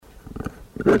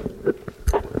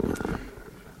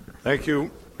Thank you,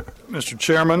 Mr.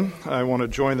 Chairman. I want to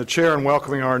join the chair in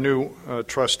welcoming our new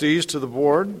trustees to the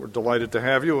board. We're delighted to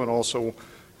have you, and also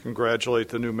congratulate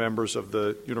the new members of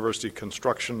the University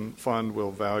Construction Fund.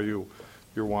 We'll value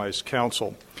your wise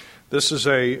counsel. This is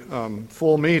a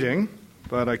full meeting,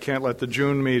 but I can't let the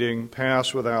June meeting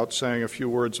pass without saying a few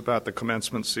words about the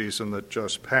commencement season that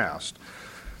just passed.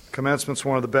 Commencement's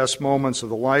one of the best moments of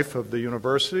the life of the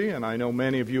university, and I know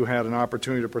many of you had an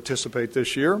opportunity to participate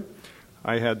this year.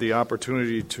 I had the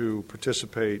opportunity to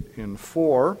participate in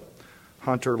 4,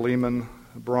 Hunter, Lehman,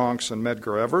 Bronx, and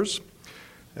Medgar Evers.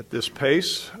 At this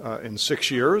pace, in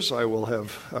 6 years, I will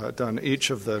have done each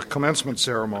of the commencement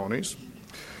ceremonies.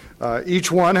 Each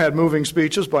one had moving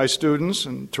speeches by students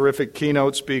and terrific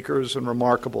keynote speakers and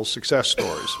remarkable success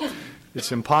stories.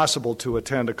 It's impossible to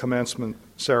attend a commencement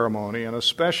ceremony, and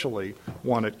especially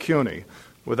one at CUNY,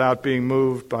 without being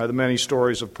moved by the many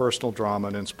stories of personal drama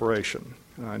and inspiration.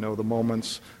 And I know the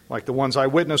moments like the ones I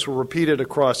witnessed were repeated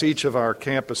across each of our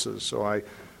campuses, so I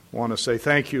want to say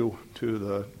thank you to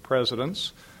the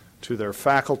presidents, to their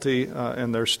faculty,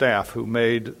 and their staff who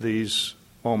made these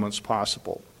moments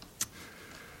possible.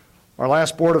 Our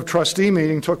last Board of Trustee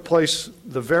meeting took place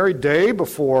the very day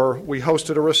before we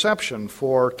hosted a reception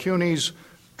for CUNY's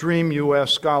Dream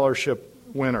U.S. Scholarship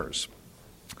winners.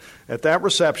 At that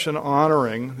reception,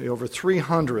 honoring the over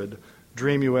 300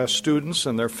 Dream U.S. students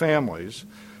and their families,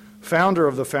 founder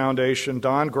of the foundation,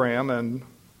 Don Graham, and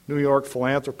New York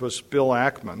philanthropist Bill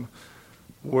Ackman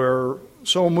were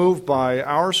so moved by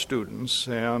our students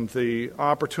and the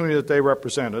opportunity that they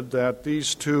represented that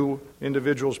these two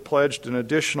individuals pledged an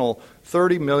additional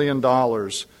 $30 million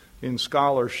in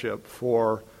scholarship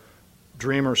for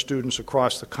Dreamer students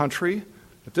across the country.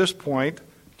 At this point,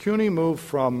 CUNY moved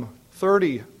from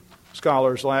 30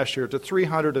 scholars last year to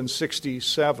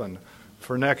 367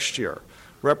 for next year,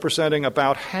 representing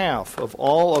about half of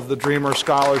all of the Dreamer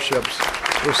scholarships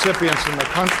recipients in the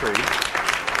country.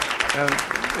 And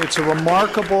it's a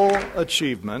remarkable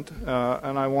achievement,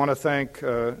 and I want to thank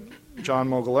John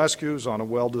Mogilescu, who's on a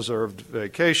well-deserved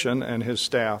vacation, and his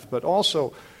staff, but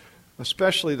also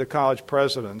especially the college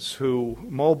presidents who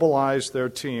mobilized their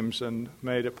teams and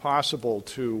made it possible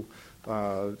to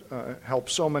help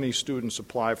so many students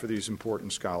apply for these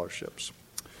important scholarships.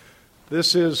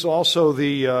 This is also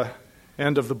the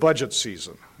end of the budget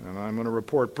season, and I'm going to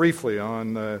report briefly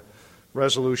on the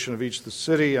resolution of each of the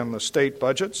city and the state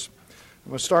budgets. I'm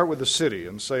going to start with the city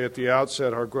and say at the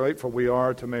outset how grateful we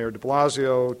are to Mayor de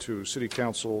Blasio, to City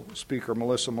Council Speaker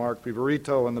Melissa Mark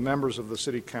Viverito, and the members of the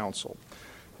City Council.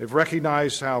 They've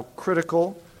recognized how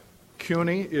critical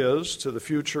CUNY is to the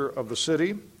future of the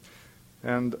city,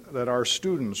 and that our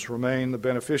students remain the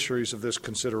beneficiaries of this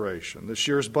consideration. This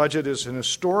year's budget is an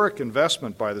historic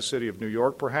investment by the City of New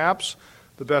York, perhaps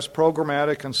the best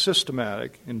programmatic and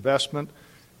systematic investment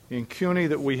in CUNY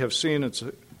that we have seen. Its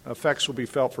effects will be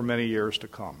felt for many years to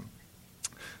come.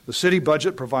 The city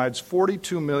budget provides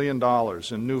 $42 million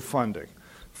in new funding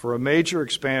for a major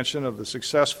expansion of the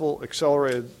successful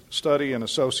Accelerated Study and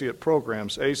Associate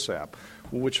Programs, ASAP,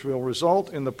 which will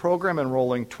result in the program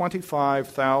enrolling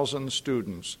 25,000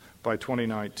 students by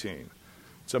 2019.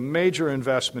 It's a major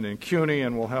investment in CUNY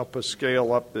and will help us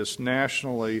scale up this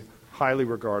nationally highly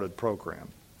regarded program.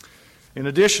 In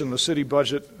addition, the city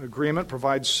budget agreement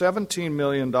provides $17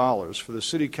 million for the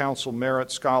City Council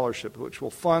Merit Scholarship, which will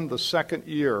fund the second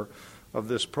year of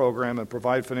this program and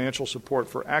provide financial support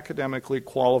for academically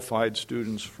qualified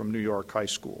students from New York high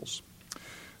schools.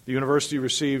 The university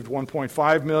received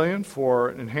 $1.5 million for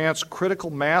an enhanced critical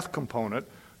math component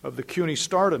of the CUNY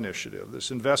START initiative.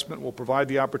 This investment will provide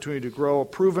the opportunity to grow a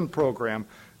proven program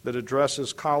that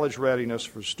addresses college readiness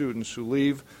for students who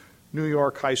leave New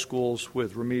York high schools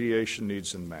with remediation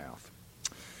needs in math.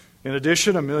 In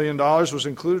addition, $1 million was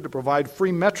included to provide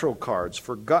free Metro cards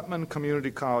for Gutman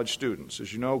Community College students.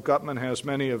 As you know, Gutman has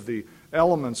many of the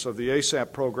elements of the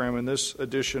ASAP program, and this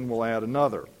addition will add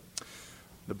another.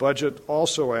 The budget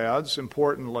also adds,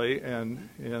 importantly, and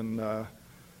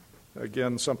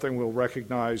again, something we'll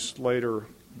recognize later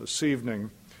this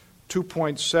evening,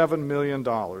 $2.7 million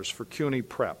for CUNY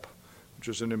Prep, which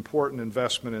is an important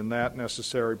investment in that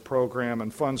necessary program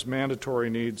and funds mandatory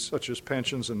needs such as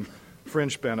pensions and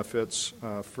fringe benefits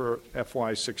for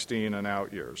FY16 and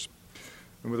out years.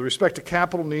 And with respect to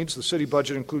capital needs, the city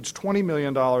budget includes $20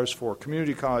 million for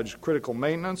community college critical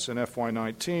maintenance in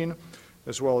FY19,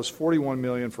 as well as $41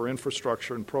 million for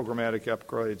infrastructure and programmatic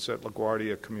upgrades at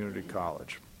LaGuardia Community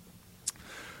College.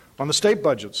 On the state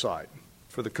budget side,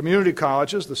 for the community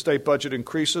colleges, the state budget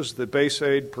increases the base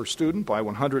aid per student by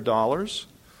 $100.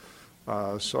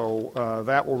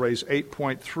 That will raise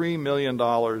 $8.3 million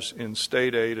in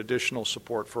state aid additional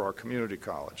support for our community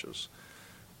colleges.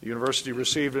 The university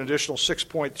received an additional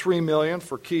 $6.3 million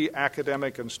for key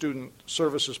academic and student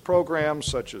services programs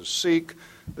such as SEEK,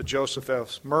 the Joseph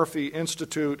F. Murphy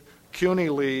Institute, CUNY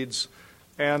Leads,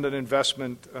 and an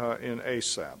investment in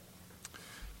ASAP.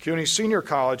 CUNY senior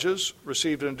colleges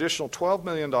received an additional $12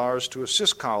 million to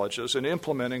assist colleges in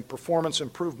implementing performance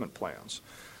improvement plans.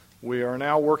 We are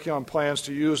now working on plans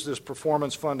to use this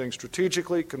performance funding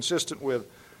strategically, consistent with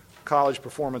college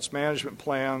performance management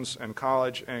plans and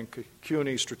college and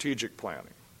CUNY strategic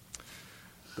planning.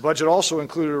 The budget also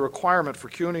included a requirement for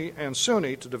CUNY and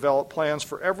SUNY to develop plans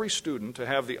for every student to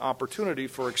have the opportunity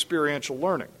for experiential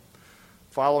learning.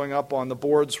 Following up on the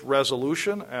board's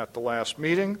resolution at the last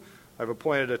meeting, I've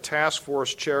appointed a task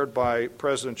force chaired by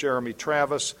President Jeremy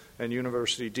Travis and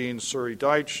University Dean Suri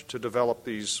Deitch to develop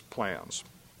these plans.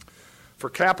 For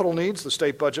capital needs, the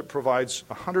state budget provides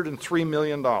 $103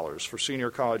 million for senior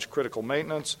college critical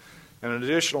maintenance and an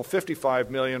additional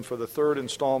 $55 million for the third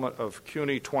installment of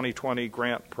CUNY 2020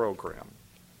 grant program.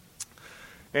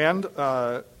 And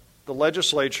the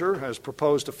legislature has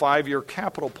proposed a 5-year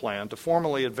capital plan to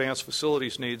formally advance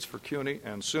facilities needs for CUNY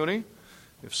and SUNY.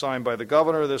 If signed by the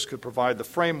governor, this could provide the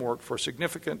framework for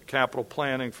significant capital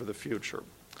planning for the future.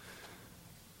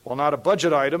 While not a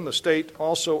budget item, the state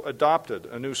also adopted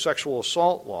a new sexual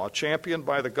assault law championed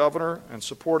by the governor and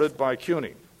supported by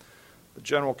CUNY. The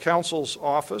General Counsel's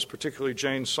office, particularly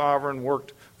Jane Sovereign,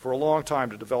 worked for a long time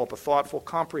to develop a thoughtful,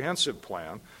 comprehensive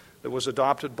plan that was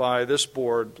adopted by this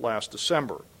board last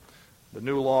December. The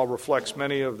new law reflects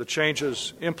many of the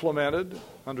changes implemented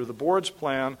under the board's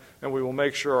plan, and we will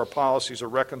make sure our policies are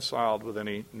reconciled with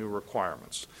any new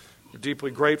requirements. We're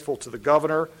deeply grateful to the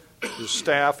governor, his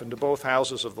staff, and to both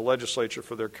houses of the legislature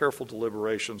for their careful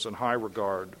deliberations and high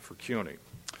regard for CUNY.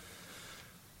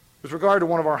 With regard to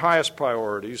one of our highest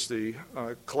priorities, the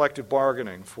collective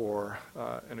bargaining for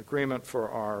an agreement for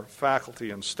our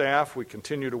faculty and staff, we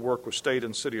continue to work with state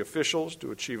and city officials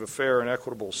to achieve a fair and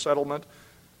equitable settlement,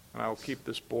 and I will keep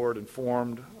this board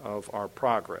informed of our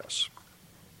progress.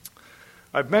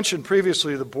 I've mentioned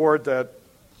previously to the board that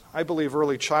I believe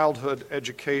early childhood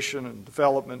education and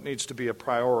development needs to be a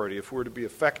priority if we're to be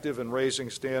effective in raising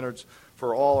standards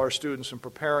for all our students and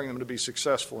preparing them to be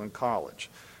successful in college.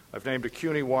 I've named a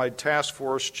CUNY-wide task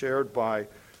force chaired by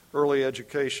Early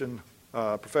Education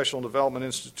Professional Development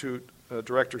Institute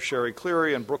Director Sherry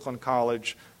Cleary and Brooklyn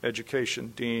College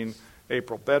Education Dean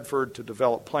April Bedford to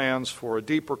develop plans for a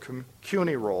deeper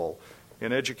CUNY role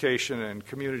in education and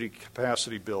community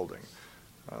capacity building.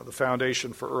 The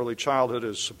Foundation for Early Childhood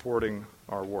is supporting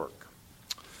our work.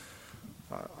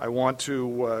 I want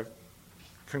to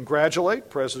congratulate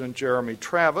President Jeremy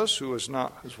Travis, who has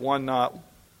won not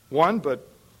one but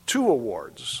 2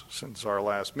 awards since our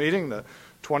last meeting, the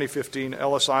 2015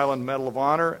 Ellis Island Medal of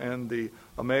Honor and the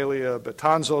Amelia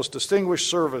Betanzos Distinguished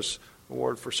Service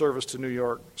Award for service to New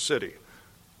York City.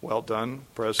 Well done,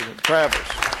 President Travis.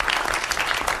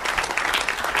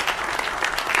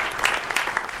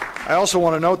 I also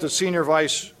want to note that Senior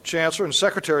Vice Chancellor and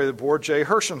Secretary of the Board, Jay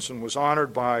Hershenson, was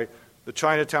honored by the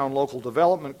Chinatown Local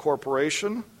Development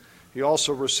Corporation. He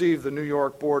also received the New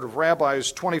York Board of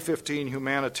Rabbis 2015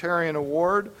 Humanitarian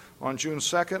Award on June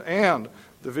 2nd and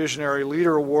the Visionary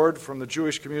Leader Award from the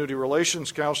Jewish Community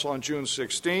Relations Council on June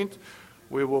 16th.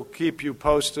 We will keep you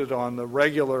posted on the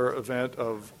regular event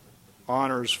of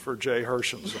honors for Jay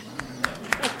Hershenson.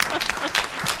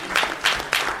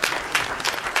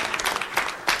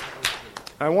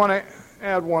 I want to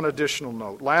add one additional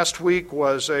note. Last week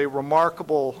was a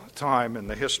remarkable time in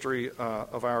the history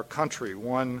of our country,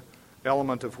 one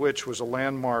element of which was a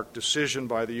landmark decision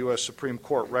by the U.S. Supreme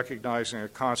Court recognizing a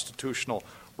constitutional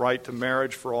right to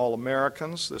marriage for all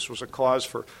Americans. This was a cause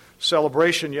for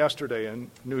celebration yesterday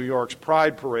in New York's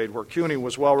Pride Parade, where CUNY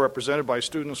was well represented by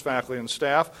students, faculty, and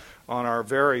staff on our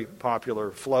very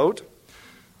popular float.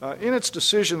 In its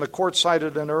decision, the court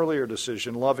cited an earlier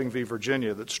decision, Loving v.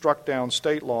 Virginia, that struck down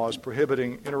state laws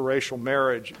prohibiting interracial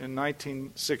marriage in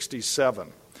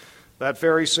 1967. That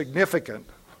very significant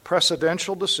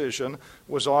precedential decision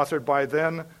was authored by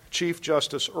then Chief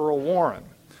Justice Earl Warren.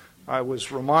 I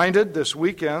was reminded this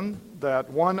weekend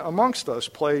that one amongst us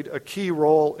played a key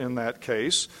role in that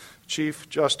case, Chief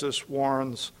Justice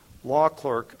Warren's law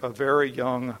clerk, a very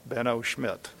young Benno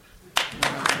Schmidt.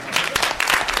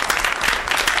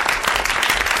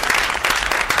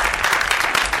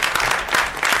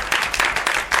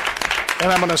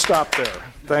 And I'm going to stop there.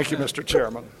 Thank you, Mr.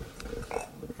 Chairman.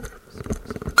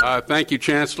 Thank you,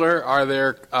 Chancellor. Are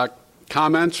there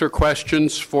comments or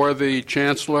questions for the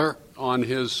Chancellor on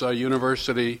his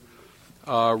university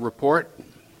report.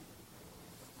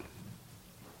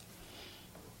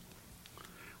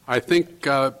 I think,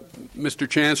 Mr.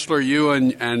 Chancellor, you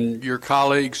and your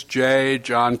colleagues, Jay,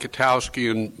 John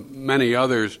Katowski, and many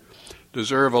others,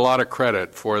 deserve a lot of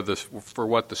credit for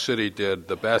what the city did,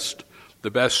 the best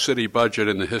city budget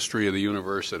in the history of the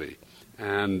university.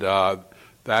 And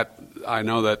that I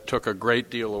know that took a great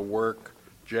deal of work,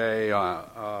 Jay,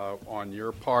 on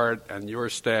your part and your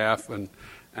staff, and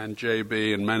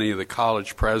JB and many of the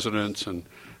college presidents and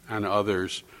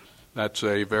others. That's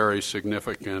a very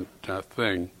significant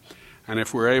thing. And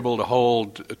if we're able to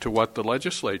hold to what the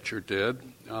legislature did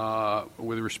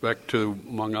with respect to,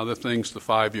 among other things, the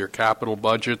 5-year capital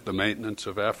budget, the maintenance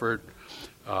of effort,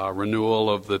 renewal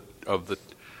of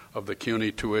the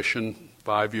CUNY tuition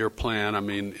 5-year plan, I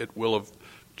mean, it will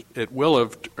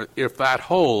have, if that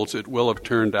holds, it will have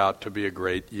turned out to be a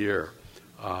great year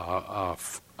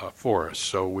for us.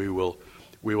 So we will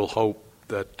hope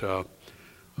that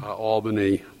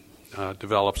Albany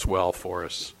develops well for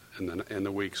us in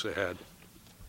the weeks ahead.